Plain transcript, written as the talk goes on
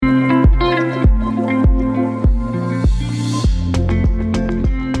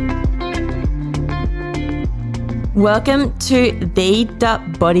Welcome to the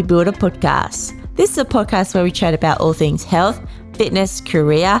Bodybuilder Podcast. This is a podcast where we chat about all things health, fitness,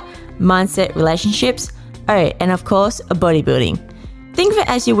 career, mindset, relationships, and of course, bodybuilding. Think of it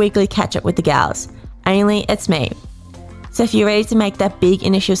as your weekly catch up with the gals, only it's me. So if you're ready to make that big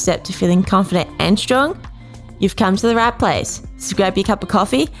initial step to feeling confident and strong, you've come to the right place. So grab your cup of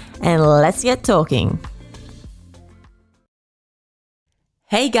coffee and let's get talking.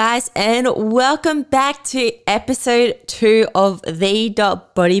 Hey guys, and welcome back to episode 2 of the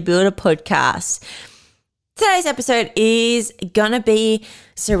Bodybuilder Podcast. Today's episode is going to be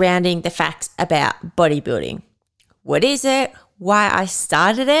surrounding the facts about bodybuilding. What is it? Why I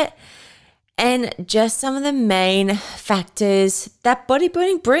started it? And just some of the main factors that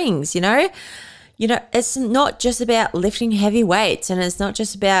bodybuilding brings, you know, it's not just about lifting heavy weights, and it's not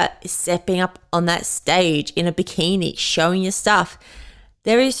just about stepping up on that stage in a bikini, showing your stuff.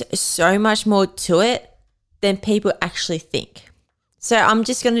 There is so much more to it than people actually think. So I'm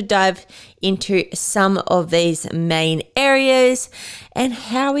just going to dive into some of these main areas and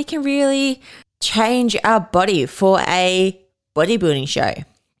how we can really change our body for a bodybuilding show.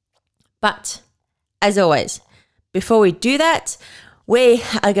 But as always, before we do that, we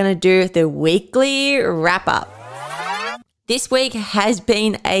are going to do the weekly wrap up. This week has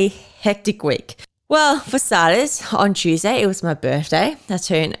been a hectic week. Well, for starters, on Tuesday, it was my birthday. I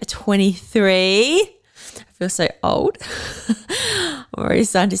turned 23. I feel so old. I'm already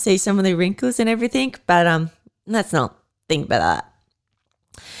starting to see some of the wrinkles and everything, but let's not think about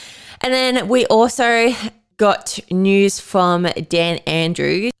that. And then we also got news from Dan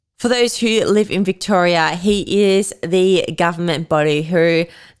Andrews. For those who live in Victoria, he is the government body who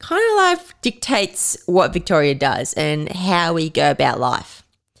kind of like dictates what Victoria does and how we go about life.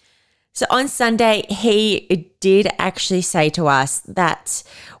 So on Sunday, he did actually say to us that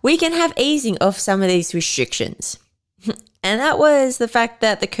we can have easing of some of these restrictions. And that was the fact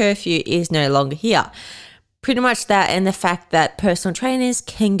that the curfew is no longer here. Pretty much that, and the fact that personal trainers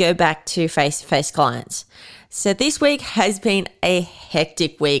can go back to face-to-face clients. So this week has been a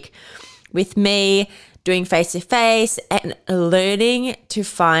hectic week with me doing face-to-face and learning to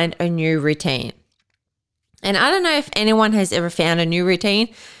find a new routine. And I don't know if anyone has ever found a new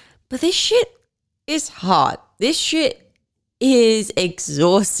routine, but this shit is hard. This shit is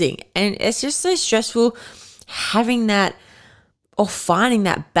exhausting. And it's just so stressful having that or finding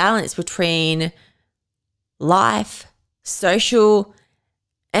that balance between life, social,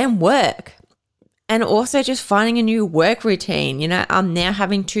 and work. And also just finding a new work routine. You know, I'm now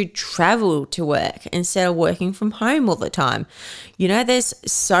having to travel to work instead of working from home all the time. You know, there's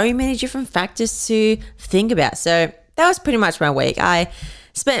so many different factors to think about. So that was pretty much my week. I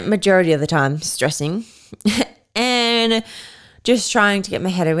spent majority of the time stressing and just trying to get my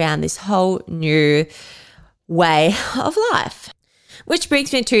head around this whole new way of life. Which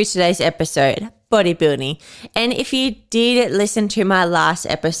brings me to today's episode, bodybuilding. And if you did listen to my last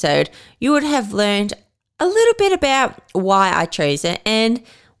episode, you would have learned a little bit about why I chose it and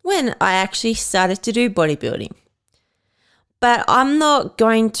when I actually started to do bodybuilding. But I'm not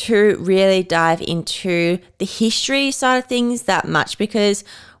going to really dive into the history side of things that much because,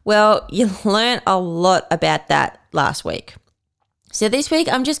 well, you learned a lot about that last week. So this week,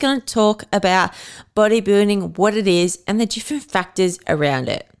 I'm just going to talk about bodybuilding, what it is, and the different factors around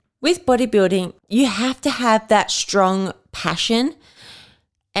it. With bodybuilding, you have to have that strong passion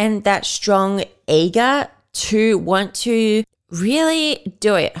and that strong ego to want to really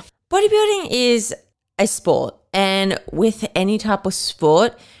do it. Bodybuilding is a sport. And with any type of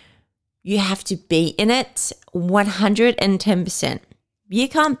sport, you have to be in it 110%. You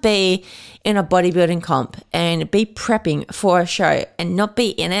can't be in a bodybuilding comp and be prepping for a show and not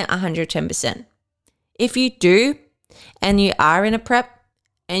be in it 110%. If you do, and you are in a prep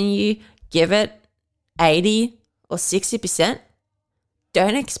and you give it 80 or 60%,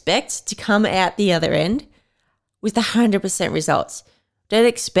 don't expect to come out the other end with 100% results. Don't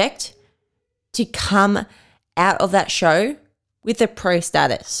expect to come out of that show with a pro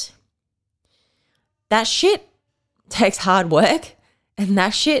status. That shit takes hard work, and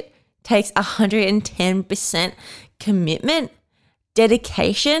that shit takes 110% commitment,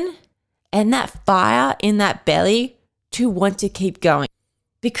 dedication, and that fire in that belly to want to keep going.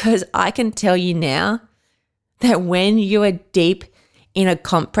 Because I can tell you now that when you are deep in a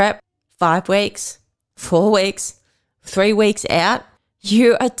comp prep, 5 weeks, 4 weeks, 3 weeks out,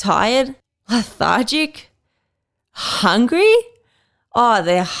 you are tired, lethargic, hungry? Oh,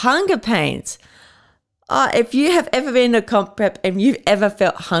 they're hunger pains. Oh, if you have ever been to comp prep and you've ever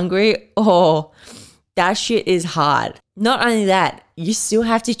felt hungry, oh, that shit is hard. Not only that, you still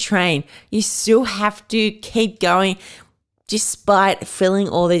have to train. You still have to keep going despite feeling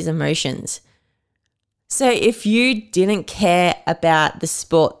all these emotions. So if you didn't care about the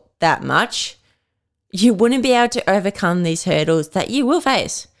sport that much, you wouldn't be able to overcome these hurdles that you will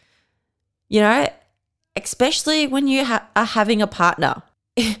face. You know, especially when you are having a partner.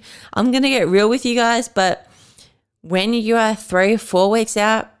 I'm going to get real with you guys, but when you are 3 or 4 weeks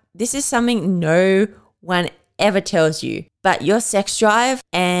out, this is something no one ever tells you. But your sex drive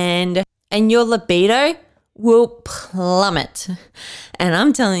and your libido will plummet. And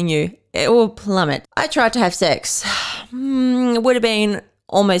I'm telling you, it will plummet. I tried to have sex. It would have been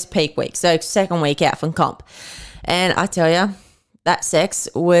almost peak week, so second week out from comp. And I tell you, that sex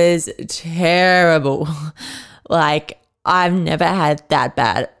was terrible. Like, I've never had that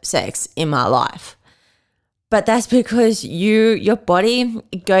bad sex in my life. But that's because your body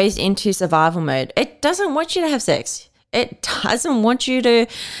goes into survival mode. It doesn't want you to have sex. It doesn't want you to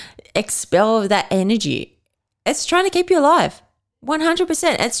expel that energy. It's trying to keep you alive.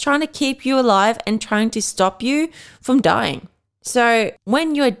 100%. It's trying to keep you alive and trying to stop you from dying. So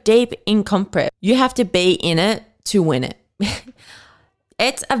when you're deep in comp prep, you have to be in it to win it.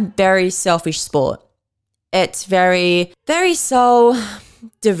 It's a very selfish sport. It's very, very soul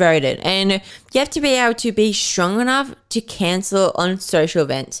devoted, and you have to be able to be strong enough to cancel on social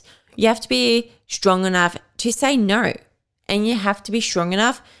events. You have to be strong enough to say no, and you have to be strong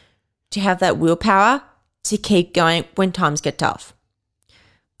enough to have that willpower to keep going when times get tough.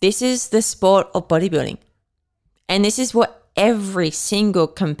 This is the sport of bodybuilding, and this is what every single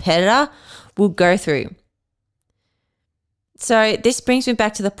competitor will go through. So this brings me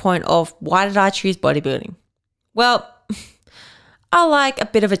back to the point of, why did I choose bodybuilding? Well, I like a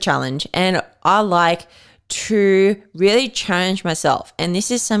bit of a challenge, and I like to really challenge myself. And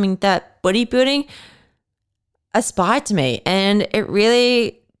this is something that bodybuilding aspired to me, and it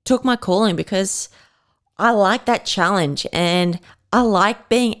really took my calling because I like that challenge, and I like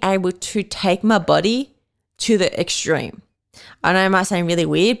being able to take my body to the extreme. I know it might sound really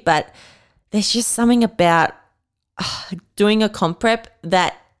weird, but there's just something about doing a comp prep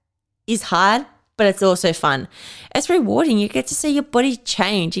that is hard, but it's also fun. It's rewarding. You get to see your body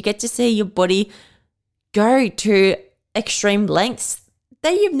change. You get to see your body go to extreme lengths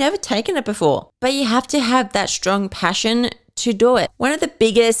that you've never taken it before. But you have to have that strong passion to do it. One of the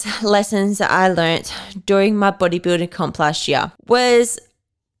biggest lessons that I learned during my bodybuilding comp last year was,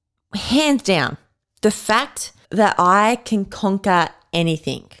 hands down, the fact that I can conquer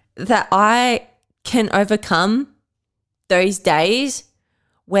anything, that I can overcome those days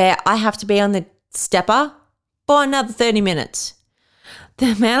where I have to be on the stepper for another 30 minutes.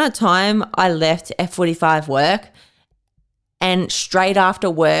 The amount of time I left F45 work and straight after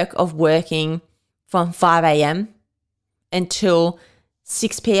work of working from 5 a.m. until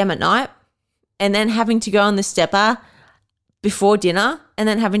 6 p.m. at night, and then having to go on the stepper before dinner, and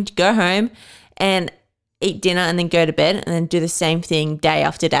then having to go home and eat dinner and then go to bed and then do the same thing day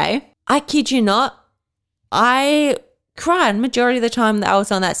after day. I kid you not, I cried majority of the time that I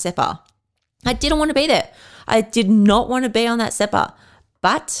was on that stepper. I didn't want to be there. I did not want to be on that stepper,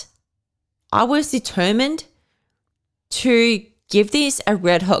 but I was determined to give this a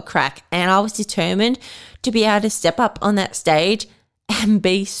red hot crack, and I was determined to be able to step up on that stage and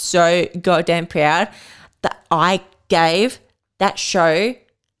be so goddamn proud that I gave that show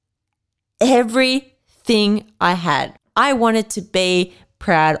everything I had. I wanted to be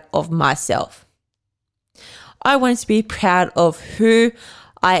proud of myself. I wanted to be proud of who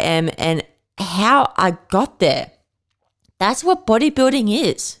I am and how I got there. That's what bodybuilding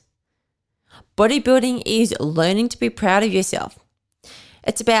is. Bodybuilding is learning to be proud of yourself.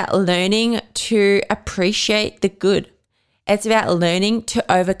 It's about learning to appreciate the good. It's about learning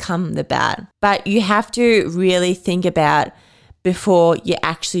to overcome the bad. But you have to really think about before you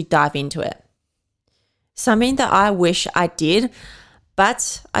actually dive into it. Something that I wish I did,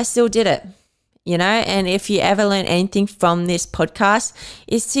 but I still did it. You know, and if you ever learn anything from this podcast,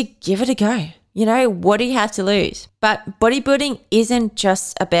 is to give it a go. You know, what do you have to lose? But bodybuilding isn't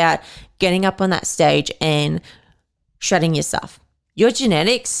just about getting up on that stage and shredding your stuff. Your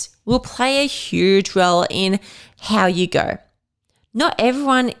genetics will play a huge role in how you go. Not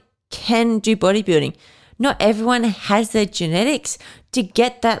everyone can do bodybuilding. Not everyone has the genetics to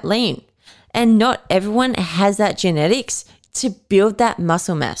get that lean. And not everyone has that genetics to build that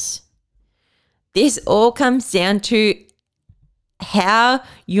muscle mass. This all comes down to how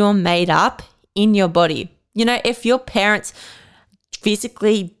you're made up in your body. You know, if your parents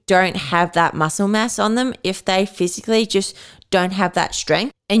physically don't have that muscle mass on them, if they physically just don't have that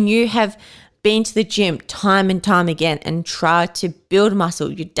strength, and you have been to the gym time and time again and tried to build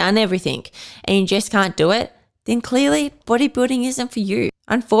muscle, you've done everything and you just can't do it, then clearly bodybuilding isn't for you.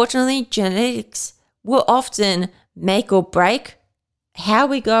 Unfortunately, genetics will often make or break how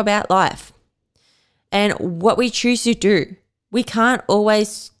we go about life and what we choose to do. We can't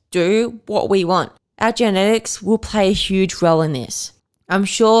always do what we want. Our genetics will play a huge role in this. I'm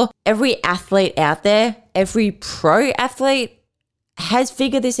sure every athlete out there, every pro athlete has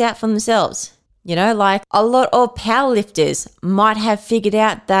figured this out for themselves. You know, like a lot of powerlifters might have figured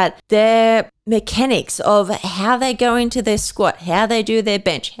out that their mechanics of how they go into their squat, how they do their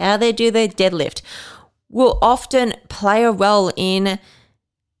bench, how they do their deadlift will often play a role in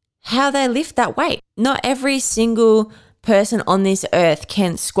how they lift that weight. Not every single person on this earth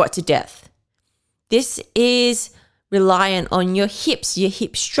can squat to death. This is reliant on your hips, your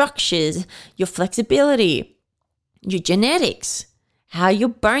hip structures, your flexibility, your genetics, how your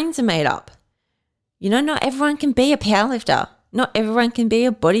bones are made up. You know, not everyone can be a powerlifter. Not everyone can be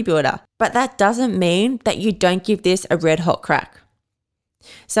a bodybuilder. But that doesn't mean that you don't give this a red hot crack.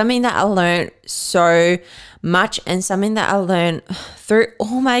 Something that I learned so much and something that I learned through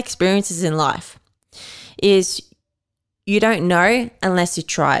all my experiences in life is you don't know unless you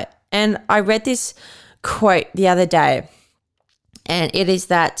try it. And I read this quote the other day, and it is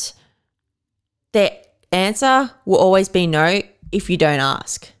that the answer will always be no if you don't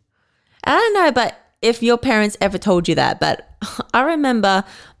ask. I don't know, but if your parents ever told you that, but I remember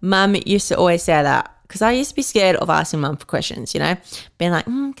mum used to always say that because I used to be scared of asking mum for questions, you know, being like,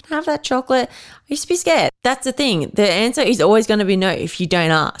 can I have that chocolate? I used to be scared. That's the thing. The answer is always going to be no if you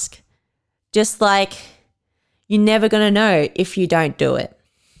don't ask. Just like you're never going to know if you don't do it.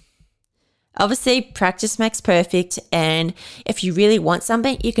 Obviously, practice makes perfect, and if you really want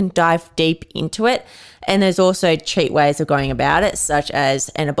something, you can dive deep into it. And there's also cheat ways of going about it, such as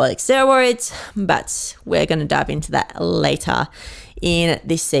anabolic steroids, but we're going to dive into that later in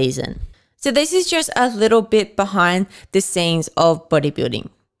this season. So this is just a little bit behind the scenes of bodybuilding,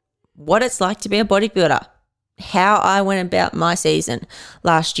 what it's like to be a bodybuilder, how I went about my season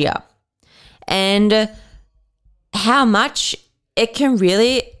last year, and how much it can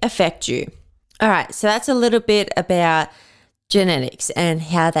really affect you. All right, so that's a little bit about genetics and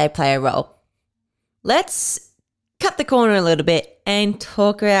how they play a role. Let's cut the corner a little bit and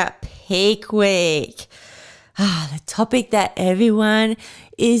talk about peak week. The topic that everyone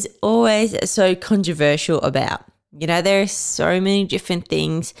is always so controversial about. You know, there are so many different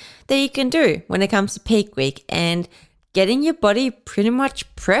things that you can do when it comes to peak week and getting your body pretty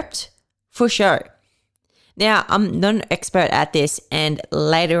much prepped for show. Now, I'm not an expert at this, and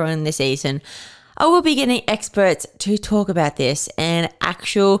later on in the season, I will be getting experts to talk about this and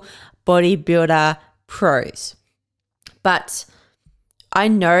actual bodybuilder pros. But I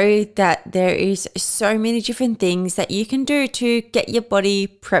know that there is so many different things that you can do to get your body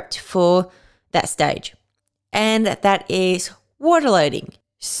prepped for that stage. And that is water loading,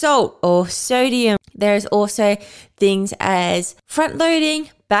 salt or sodium. There's also things as front loading,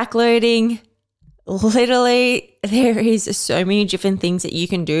 back loading. Literally, there is so many different things that you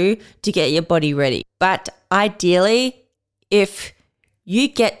can do to get your body ready. But ideally, if you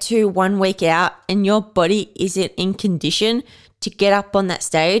get to 1 week out and your body isn't in condition to get up on that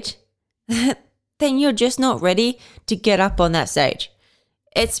stage, then you're just not ready to get up on that stage.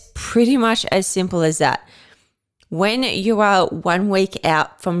 It's pretty much as simple as that. When you are 1 week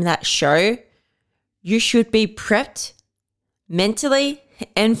out from that show, you should be prepped mentally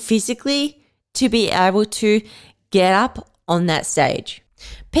and physically to be able to get up on that stage.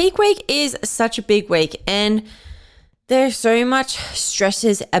 Peak week is such a big week, and there's so much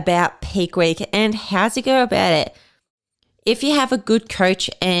stresses about peak week and how to go about it. If you have a good coach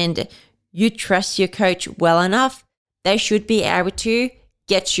and you trust your coach well enough, they should be able to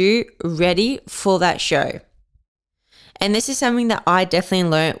get you ready for that show. And this is something that I definitely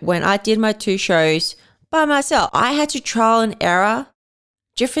learned when I did my 2 shows by myself. I had to trial and error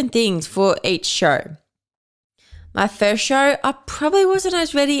different things for each show. My first show, I probably wasn't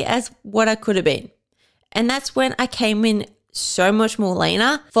as ready as what I could have been. And that's when I came in so much more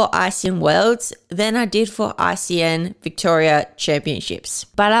leaner for ICN Worlds than I did for ICN Victoria Championships.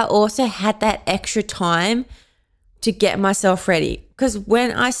 But I also had that extra time to get myself ready. Because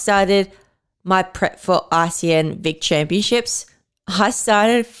when I started my prep for ICN Vic Championships, I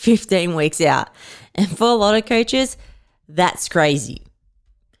started 15 weeks out. And for a lot of coaches, that's crazy.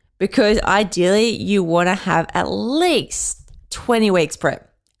 Because ideally, you want to have at least 20 weeks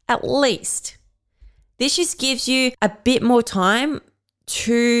prep. At least. This just gives you a bit more time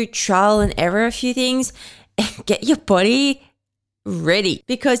to trial and error a few things and get your body ready,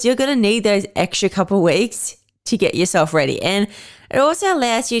 because you're going to need those extra couple weeks to get yourself ready. And it also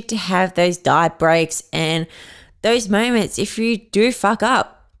allows you to have those diet breaks and those moments. If you do fuck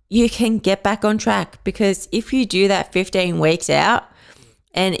up, you can get back on track, because if you do that 15 weeks out,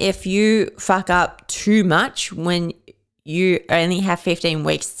 and if you fuck up too much when you only have 15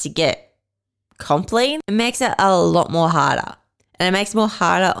 weeks to get complete, it makes it a lot more harder. And it makes it more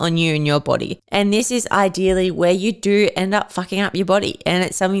harder on you and your body. And this is ideally where you do end up fucking up your body. And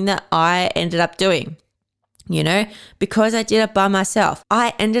it's something that I ended up doing, you know, because I did it by myself.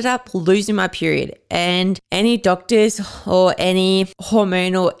 I ended up losing my period. And any doctors or any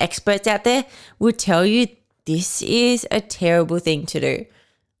hormonal experts out there will tell you this is a terrible thing to do.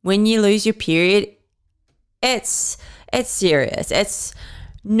 When you lose your period, it's serious. It's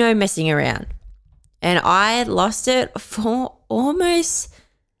no messing around. And I lost it for almost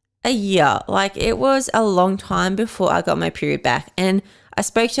a year. Like, it was a long time before I got my period back. And I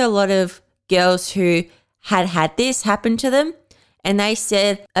spoke to a lot of girls who had this happen to them. And they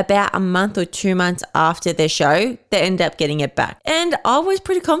said about a month or 2 months after their show, they ended up getting it back. And I was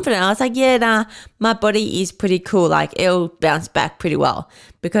pretty confident. I was like, yeah, nah, my body is pretty cool. Like, it'll bounce back pretty well,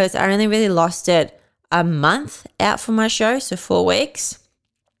 because I only really lost it a month out from my show. So 4 weeks,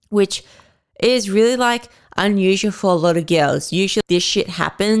 which is really like unusual for a lot of girls. Usually this shit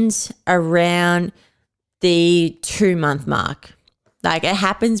happens around the 2-month mark. Like, it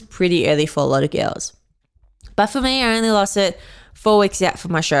happens pretty early for a lot of girls. But for me, I only lost it 4 weeks out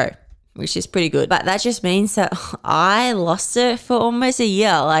from my show, which is pretty good. But that just means that I lost it for almost a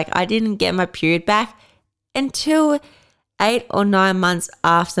year. Like, I didn't get my period back until 8 or 9 months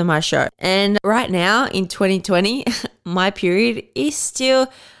after my show. And right now in 2020, my period is still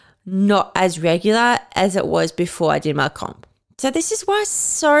not as regular as it was before I did my comp. So this is why it's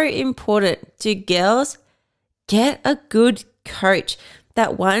so important to girls get a good coach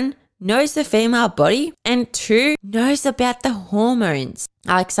that, one, knows the female body, and 2, knows about the hormones.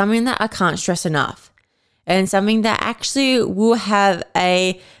 Like, something that I can't stress enough, and something that actually will have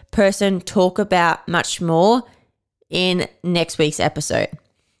a person talk about much more in next week's episode.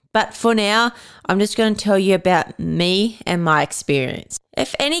 But for now, I'm just going to tell you about me and my experience.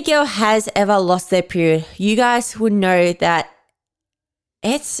 If any girl has ever lost their period, you guys would know that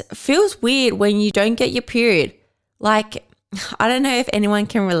it feels weird when you don't get your period. Like, I don't know if anyone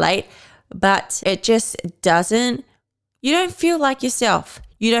can relate, but it just doesn't, you don't feel like yourself.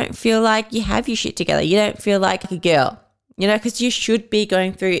 You don't feel like you have your shit together. You don't feel like a girl, you know, because you should be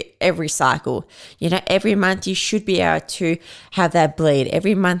going through every cycle. You know, every month you should be able to have that bleed.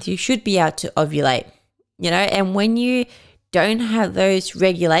 Every month you should be able to ovulate, you know, and when you don't have those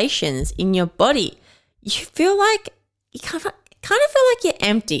regulations in your body, you feel like you kind of feel like you're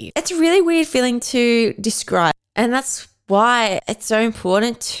empty. It's a really weird feeling to describe. And that's why it's so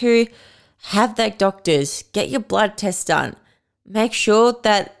important to have that doctors, get your blood test done. Make sure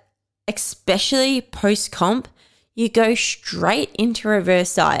that, especially post-comp, you go straight into a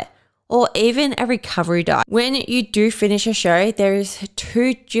reverse diet or even a recovery diet. When you do finish a show, there is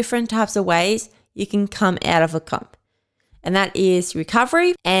 2 different types of ways you can come out of a comp. And that is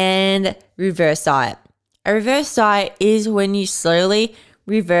recovery and reverse diet. A reverse diet is when you slowly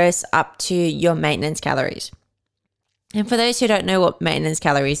reverse up to your maintenance calories. And for those who don't know what maintenance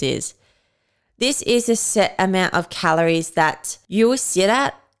calories is, this is a set amount of calories that you will sit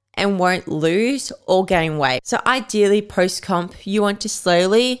at and won't lose or gain weight. So ideally post-comp, you want to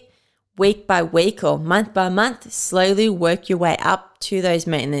slowly, week by week or month by month, slowly work your way up to those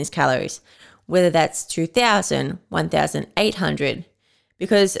maintenance calories, whether that's 2,000, 1,800.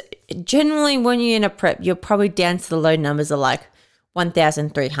 Because generally when you're in a prep, you're probably down to the low numbers of like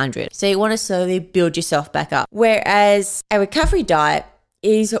 1,300. So you want to slowly build yourself back up. Whereas a recovery diet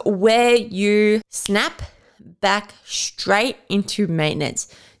is where you snap back straight into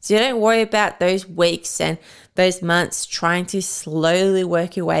maintenance. So you don't worry about those weeks and those months trying to slowly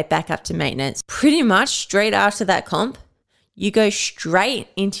work your way back up to maintenance. Pretty much straight after that comp, you go straight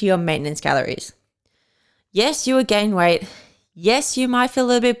into your maintenance calories. Yes, you will gain weight. Yes, you might feel a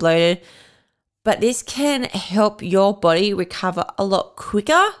little bit bloated, but this can help your body recover a lot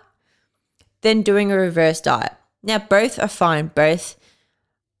quicker than doing a reverse diet. Now, both are fine. Both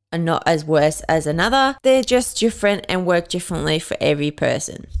are not as worse as another. They're just different and work differently for every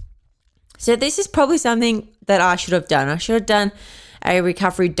person. So this is probably something that I should have done. I should have done a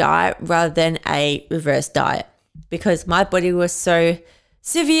recovery diet rather than a reverse diet, because my body was so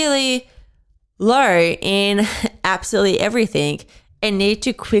severely low in absolutely everything and need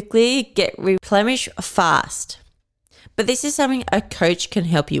to quickly get replenished fast. But this is something a coach can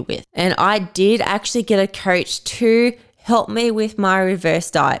help you with. And I did actually get a coach to helped me with my reverse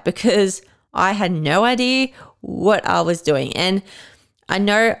diet because I had no idea what I was doing. And I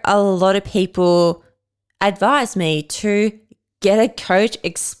know a lot of people advise me to get a coach,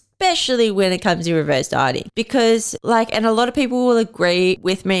 especially when it comes to reverse dieting, because and a lot of people will agree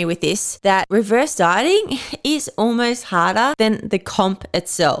with me with this, that reverse dieting is almost harder than the comp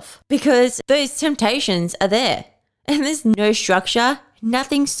itself because those temptations are there and there's no structure,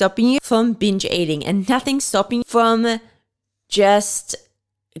 nothing stopping you from binge eating and nothing stopping you from just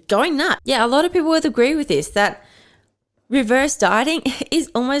going nuts. Yeah, a lot of people would agree with this, that reverse dieting is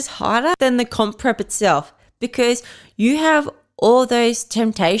almost harder than the comp prep itself because you have all those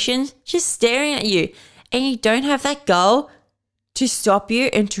temptations just staring at you and you don't have that goal to stop you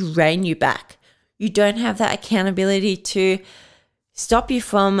and to rein you back. You don't have that accountability to stop you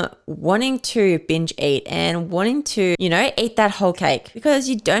from wanting to binge eat and wanting to, eat that whole cake because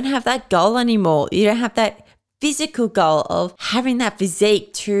you don't have that goal anymore. You don't have that physical goal of having that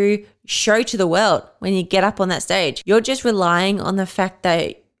physique to show to the world when you get up on that stage. You're just relying on the fact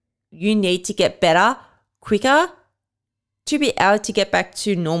that you need to get better quicker to be able to get back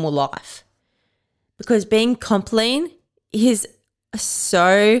to normal life. Because being comp lean is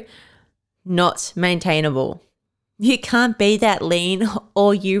so not maintainable. You can't be that lean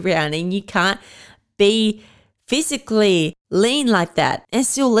all year round and you can't be physically lean like that and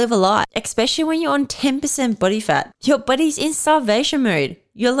still live a life, especially when you're on 10% body fat. Your body's in starvation mode.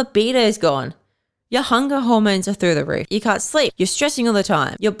 Your libido is gone. Your hunger hormones are through the roof. You can't sleep. You're stressing all the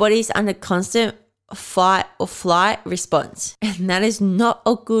time. Your body's under constant fight or flight response. And that is not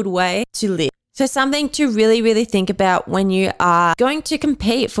a good way to live. So something to really, really think about when you are going to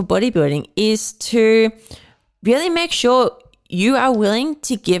compete for bodybuilding is to really make sure you are willing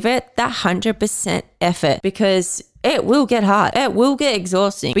to give it that 100% effort because it will get hard. It will get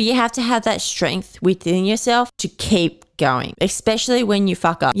exhausting, but you have to have that strength within yourself to keep going, especially when you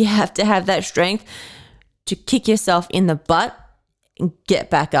fuck up. You have to have that strength to kick yourself in the butt and get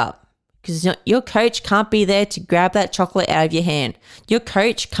back up. Because your coach can't be there to grab that chocolate out of your hand. Your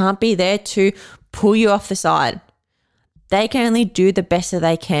coach can't be there to pull you off the side. They can only do the best that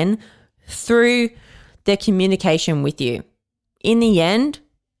they can through their communication with you. In the end,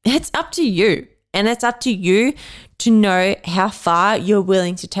 it's up to you. And it's up to you to know how far you're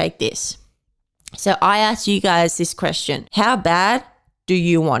willing to take this. So I ask you guys this question. How bad do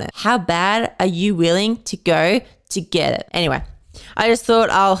you want it? How bad are you willing to go to get it? Anyway, I just thought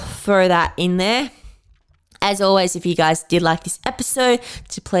I'll throw that in there. As always, if you guys did like this episode,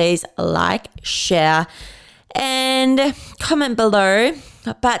 to please like, share, and comment below.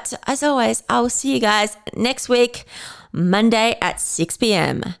 But as always, I will see you guys next week, Monday at 6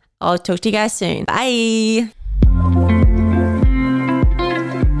 p.m. I'll talk to you guys soon. Bye.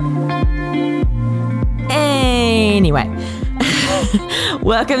 Anyway,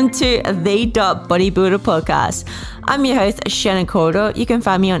 welcome to the Bodybuilder Podcast. I'm your host, Shannon Cordor. You can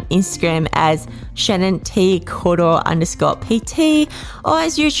find me on Instagram as Shannon T Cordor _PT or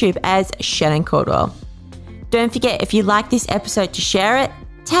as YouTube as Shannon Cordor. Don't forget, if you like this episode, to share it,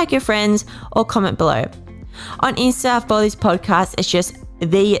 tag your friends, or comment below. On Insta for this podcast, it's just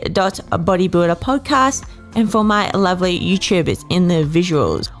the Bodybuilder Podcast. And for my lovely YouTubers in the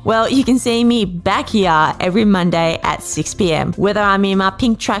visuals, well, you can see me back here every Monday at 6 p.m. Whether I'm in my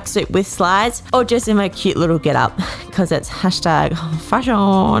pink tracksuit with slides or just in my cute little getup, because it's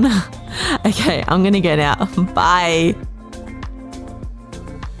 #fashion. Okay, I'm gonna go now. Bye.